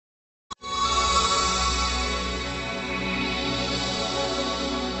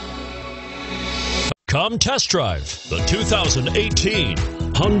Come test drive the 2018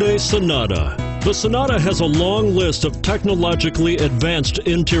 Hyundai Sonata. The Sonata has a long list of technologically advanced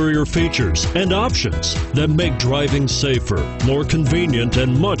interior features and options that make driving safer, more convenient,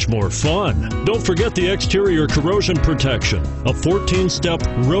 and much more fun. Don't forget the exterior corrosion protection, a 14-step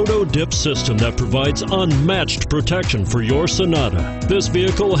roto-dip system that provides unmatched protection for your Sonata. This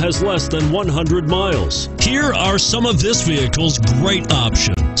vehicle has less than 100 miles. Here are some of this vehicle's great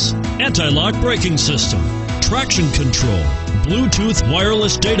options: anti-lock braking system, traction control, Bluetooth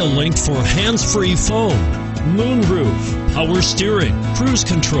wireless data link for hands-free phone, moonroof, power steering, cruise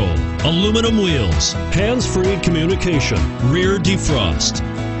control, aluminum wheels, hands-free communication, rear defrost.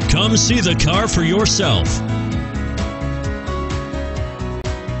 Come see the car for yourself.